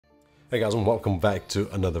Hey guys, and welcome back to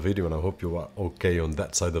another video, and I hope you are okay on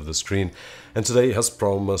that side of the screen. And today, as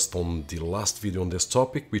promised on the last video on this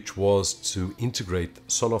topic, which was to integrate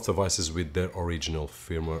SonOff devices with their original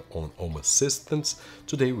firmware on Home Assistant,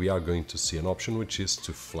 today we are going to see an option which is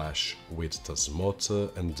to flash with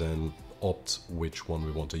TASMOTA and then opt which one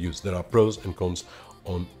we want to use. There are pros and cons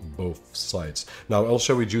on both sides. Now I'll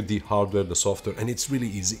share with you the hardware, the software, and it's really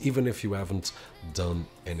easy, even if you haven't done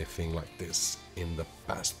anything like this in the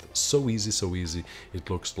past. So easy. It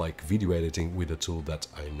looks like video editing with a tool that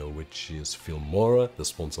I know, which is Filmora, the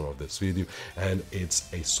sponsor of this video, and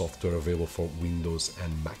it's a software available for Windows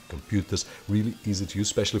and Mac computers. Really easy to use,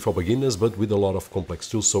 especially for beginners, but with a lot of complex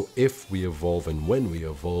tools. So if we evolve and when we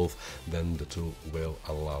evolve, then the tool will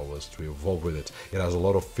allow us to evolve with it. It has a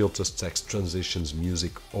lot of filters, text transitions,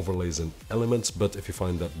 music, overlays and elements, but if you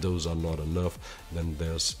find that those are not enough, then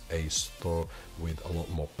there's a store with a lot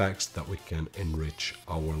more packs that we can enrich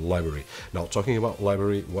our library. Now, talking about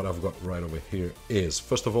library, what I've got right over here is,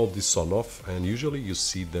 first of all, the SonOff, and usually you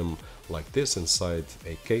see them like this inside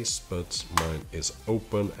a case, but mine is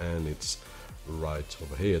open and it's right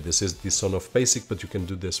over here. This is the SonOff Basic, but you can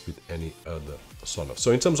do this with any other SonOff.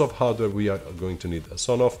 So in terms of hardware, we are going to need a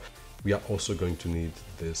SonOff. We are also going to need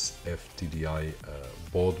this FTDI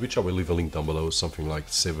board, which I will leave a link down below, something like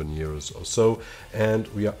 €7 or so. And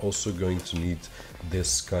we are also going to need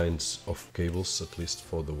this kinds of cables, at least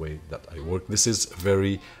for the way that I work. This is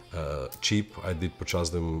very cheap. I did purchase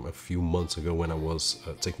them a few months ago when I was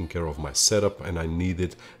taking care of my setup, and I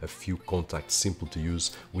needed a few contacts, simple to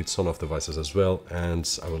use, with SonOff devices as well.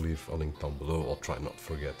 And I will leave a link down below. I'll try not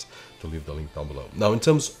forget to leave the link down below. Now, in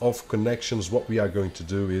terms of connections, what we are going to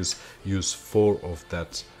do is use 4 of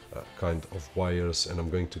that kind of wires, and I'm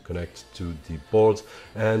going to connect to the board.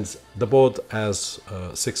 And the board has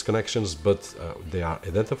 6 connections, but they are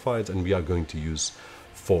identified, and we are going to use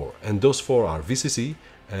 4. And those 4 are VCC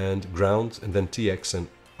and ground, and then TX and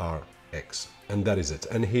RX, and that is it.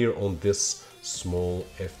 And here on this small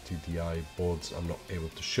FTDI boards, I'm not able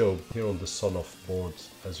to show. Here on the SonOff board,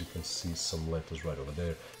 as you can see, some letters right over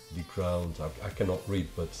there. The ground, I cannot read,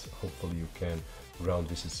 but hopefully you can. Ground,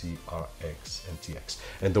 VCC, RX and TX.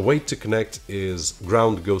 And the way to connect is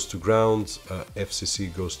ground goes to ground,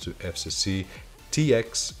 FCC goes to FCC,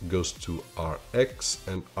 TX goes to RX,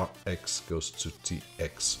 and RX goes to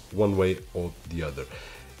TX, one way or the other.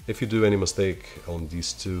 If you do any mistake on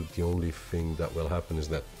these two, the only thing that will happen is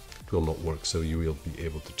that will not work, so you will be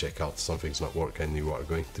able to check out something's not working and you are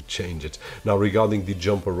going to change it. Now, regarding the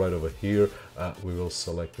jumper right over here, we will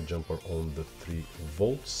select the jumper on the 3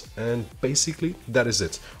 volts, and basically that is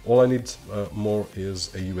it. All I need more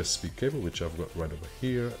is a USB cable, which I've got right over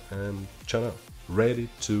here, and channel ready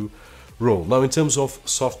to roll. Now, in terms of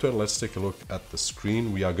software, let's take a look at the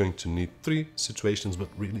screen. We are going to need 3 situations, but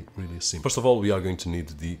really simple. First of all, we are going to need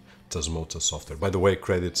the TASMOTA software. By the way,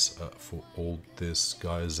 credits for all this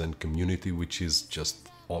guys and community, which is just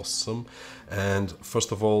awesome. And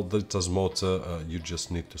first of all, the TASMOTA, you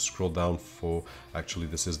just need to scroll down for, actually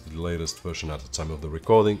this is the latest version at the time of the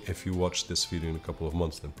recording. If you watch this video in a couple of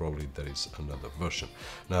months, then probably there is another version.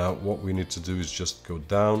 Now, what we need to do is just go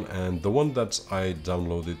down, and the one that I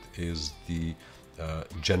downloaded is the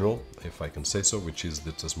general, if I can say so, which is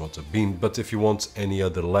the TASMOTA Bean. But if you want any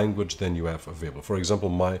other language, then you have available. For example,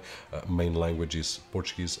 my main language is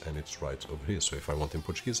Portuguese, and it's right over here. So if I want in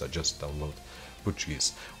Portuguese, I just download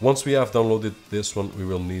Portuguese. Once we have downloaded this one, we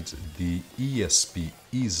will need the ESP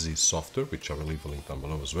Easy software, which I will leave a link down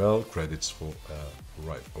below as well. Credits for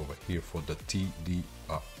right over here for the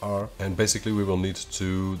TDR. And basically we will need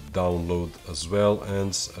to download as well, and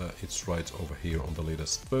it's right over here on the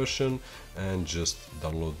latest version, and just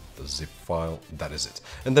download the zip file. That is it.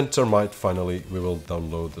 And then Termite, finally, we will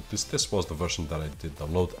download this was the version that I did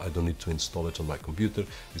download. I don't need to install it on my computer.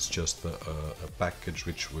 It's just a package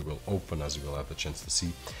which we will open, as you will have the chance to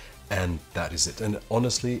see. And that is it. And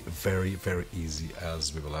honestly, very easy,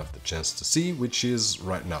 as we will have the chance to see, which is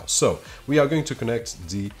right now. So we are going to connect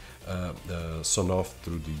the SonOff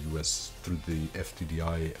through the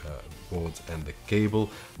FTDI board and the cable.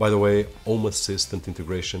 By the way, Home Assistant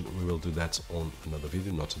integration, we will do that on another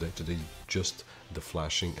video, not today. Today, just the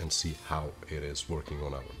flashing and see how it is working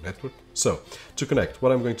on our network. So to connect,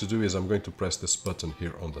 what I'm going to do is I'm going to press this button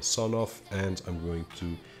here on the SonOff, and I'm going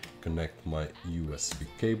to connect my USB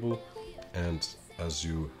cable, and as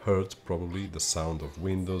you heard probably the sound of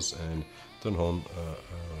Windows, and turn on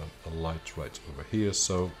a light right over here,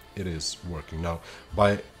 so it is working. Now,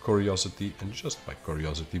 by curiosity, and just by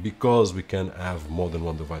curiosity, because we can have more than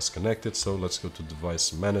one device connected, so let's go to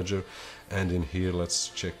Device Manager, and in here let's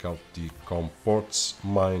check out the COM ports.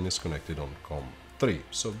 Mine is connected on COM 3.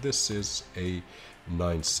 So this is a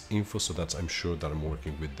nice info, so that I'm sure that I'm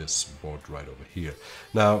working with this board right over here.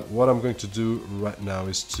 Now what I'm going to do right now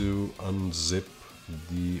is to unzip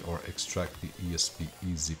or extract the ESP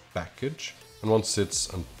easy package, and once it's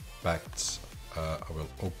unpacked I will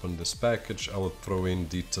open this package. I will throw in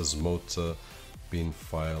the TASMOTA bin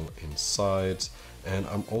file inside, and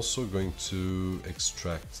I'm also going to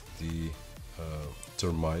extract the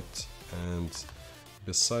Termite, and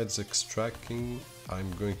besides extracting,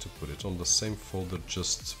 I'm going to put it on the same folder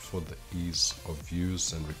just for the ease of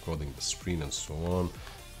use and recording the screen and so on,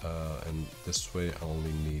 and this way I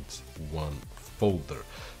only need one folder.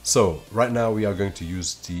 So right now we are going to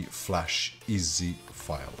use the flash easy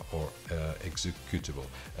file or executable,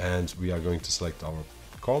 and we are going to select our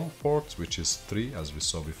COM port, which is 3 as we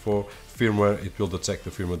saw before. Firmware, it will detect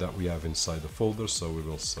the firmware that we have inside the folder, so we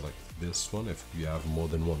will select this one. If we have more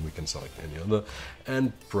than one, we can select any other,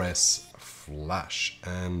 and press flash,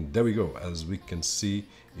 and there we go. As we can see,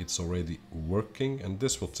 it's already working, and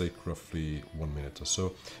this will take roughly 1 minute or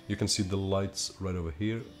so. You can see the lights right over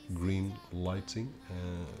here, green lighting,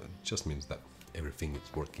 just means that everything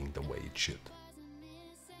is working the way it should.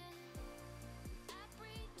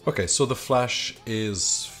 Okay, so the flash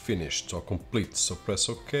is finished or complete, so press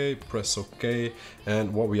OK,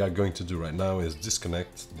 and what we are going to do right now is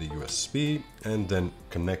disconnect the USB and then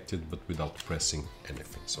connect it, but without pressing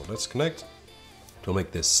anything. So let's connect. To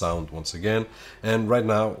make this sound once again, and right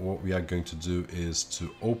now what we are going to do is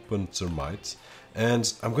to open Termite,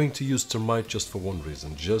 and I'm going to use Termite just for one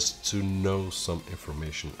reason, just to know some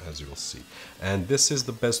information, as you will see. And this is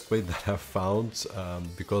the best way that I've found,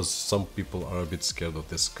 because some people are a bit scared of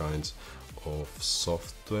this kind of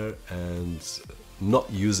software and not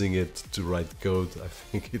using it to write code. I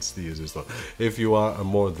think it's the easiest one. If you are a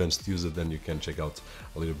more advanced user, then you can check out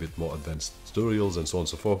a little bit more advanced tutorials and so on and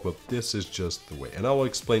so forth, but this is just the way, and I will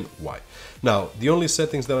explain why. Now, the only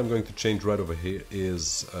settings that I'm going to change right over here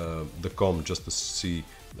is the COM, just to see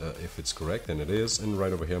if it's correct, and it is, and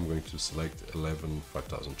right over here I'm going to select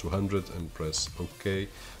 115200 and press OK,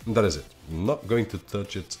 and that is it. I'm not going to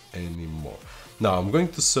touch it anymore. Now I'm going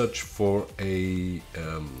to search for a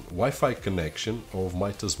Wi-Fi connection of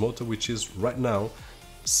my TASMOTA, which is right now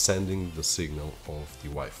sending the signal of the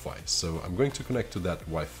Wi-Fi. So I'm going to connect to that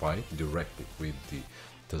Wi-Fi directly with the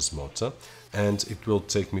TASMOTA, and it will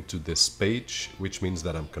take me to this page, which means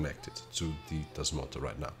that I'm connected to the TASMOTA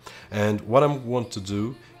right now. And what I want to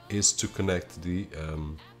do is to connect the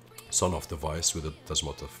SonOff device with the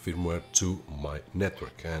TASMOTA firmware to my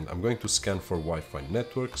network, and I'm going to scan for Wi-Fi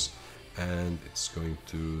networks, and it's going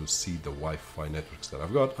to see the Wi-Fi networks that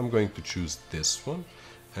I've got. I'm going to choose this one,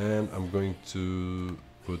 and I'm going to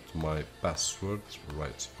put my password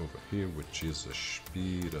right over here, which is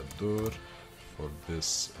aspirador for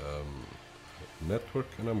this network,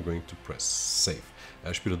 and I'm going to press save.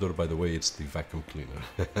 Aspirador, by the way, it's the vacuum cleaner.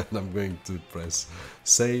 And I'm going to press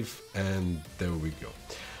save, and there we go.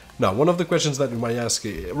 Now, one of the questions that you might ask,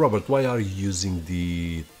 Robert, why are you using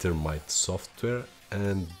the Termite software?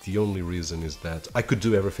 And the only reason is that I could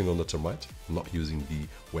do everything on the Termite, not using the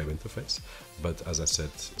web interface. But as I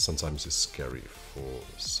said, sometimes it's scary for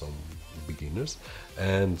some beginners.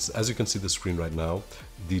 And as you can see the screen right now,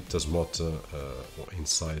 the TASMOTA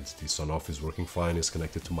inside the SonOff is working fine, is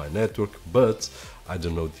connected to my network, but I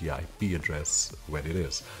don't know the IP address where it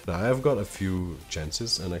is. Now I've got a few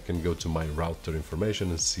chances, and I can go to my router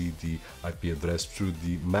information and see the IP address through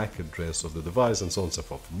the MAC address of the device and so on and so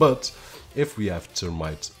forth. But if we have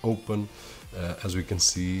Termite open, as we can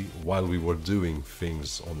see, while we were doing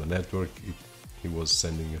things on the network, he was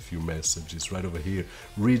sending a few messages right over here,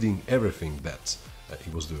 reading everything that he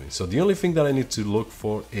was doing. So the only thing that I need to look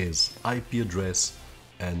for is IP address,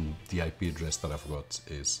 and the IP address that I've got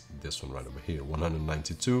is this one right over here,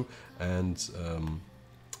 192, and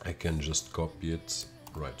I can just copy it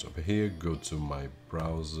right over here, go to my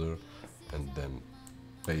browser, and then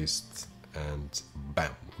paste, and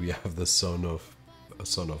bam, we have the SonOff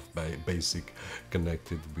basic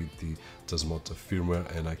connected with the TASMOTA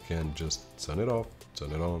firmware, and I can just turn it off,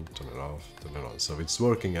 turn it on, turn it off, turn it on. So it's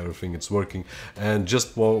working, everything, it's working. And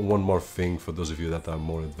just one more thing for those of you that are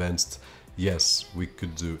more advanced. Yes, we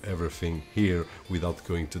could do everything here without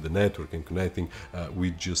going to the network and connecting.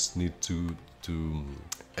 We just need to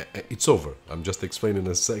it's over. I'm just explaining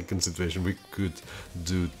a second situation. We could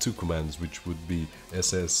do two commands, which would be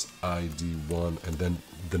ssid1 and then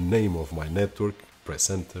the name of my network, press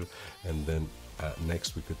enter, and then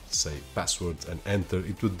next we could say password and enter.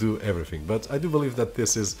 It would do everything, but I do believe that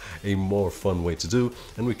this is a more fun way to do,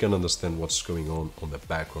 and we can understand what's going on the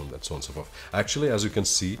background and so on and so forth. Actually, as you can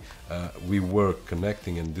see, we were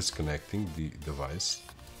connecting and disconnecting the device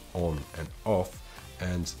on and off,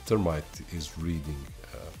 and Termite is reading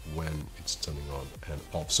when it's turning on and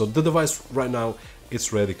off. So the device right now,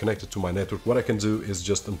 it's ready, connected to my network. What I can do is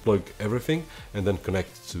just unplug everything and then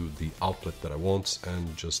connect to the outlet that I want and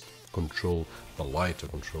just control the light or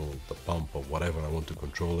control the pump or whatever I want to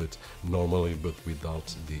control it normally, but without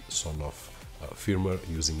the SonOff firmware,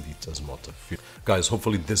 using the TASMOTA firmware. Guys,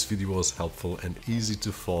 hopefully this video was helpful and easy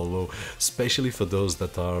to follow, especially for those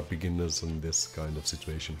that are beginners in this kind of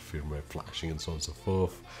situation, firmware flashing and so on and so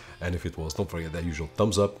forth. And if it was, don't forget that usual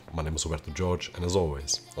thumbs up. My name is Roberto, and as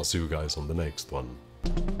always, I'll see you guys on the next one.